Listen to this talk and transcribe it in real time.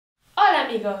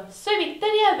amigos, soy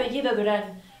Victoria Bellido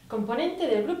Durán, componente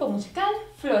del grupo musical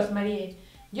Flos, Mariae,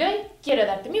 y hoy quiero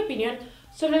darte mi opinión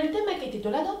sobre el tema que he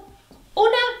titulado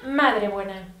Una madre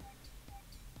buena.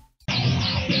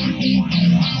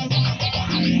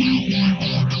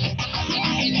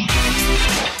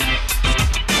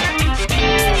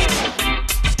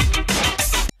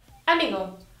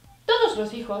 Amigo, todos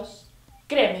los hijos,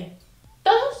 créeme,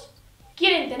 todos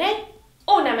quieren tener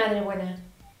una madre buena.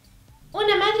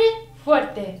 Una madre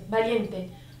fuerte, valiente,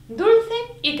 dulce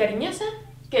y cariñosa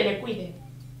que le cuide,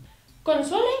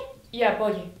 consuele y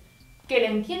apoye, que le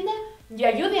entienda y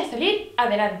ayude a salir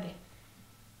adelante.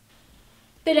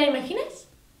 ¿Te la imaginas?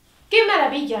 ¡Qué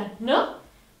maravilla!, ¿no?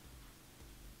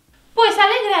 Pues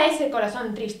alegra ese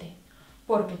corazón triste,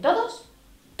 porque todos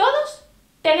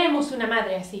tenemos una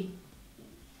madre así.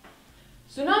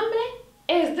 Su nombre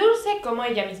es dulce como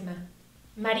ella misma,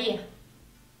 María.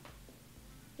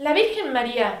 La Virgen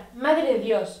María, Madre de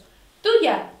Dios,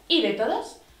 tuya y de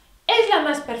todos, es la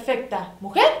más perfecta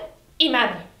mujer y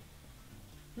madre.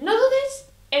 No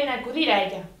dudes en acudir a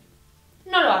ella.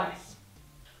 No lo hagas,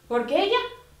 porque ella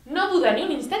no duda ni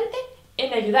un instante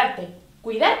en ayudarte,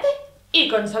 cuidarte y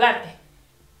consolarte.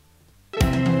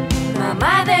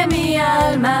 Mamá de mi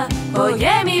alma,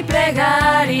 oye mi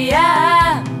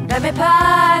plegaria, dame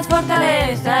paz,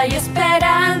 fortaleza y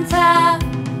esperanza.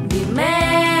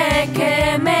 Dime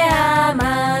que me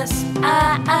amas,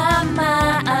 amas.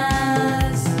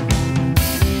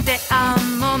 Te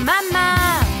amo,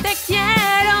 mamá, te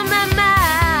quiero,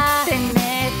 mamá, te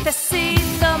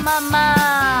necesito,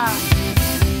 mamá.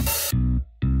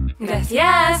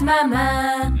 Gracias,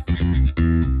 mamá.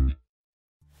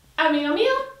 Amigo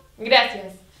mío,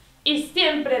 gracias. Y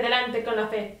siempre adelante con la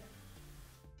fe.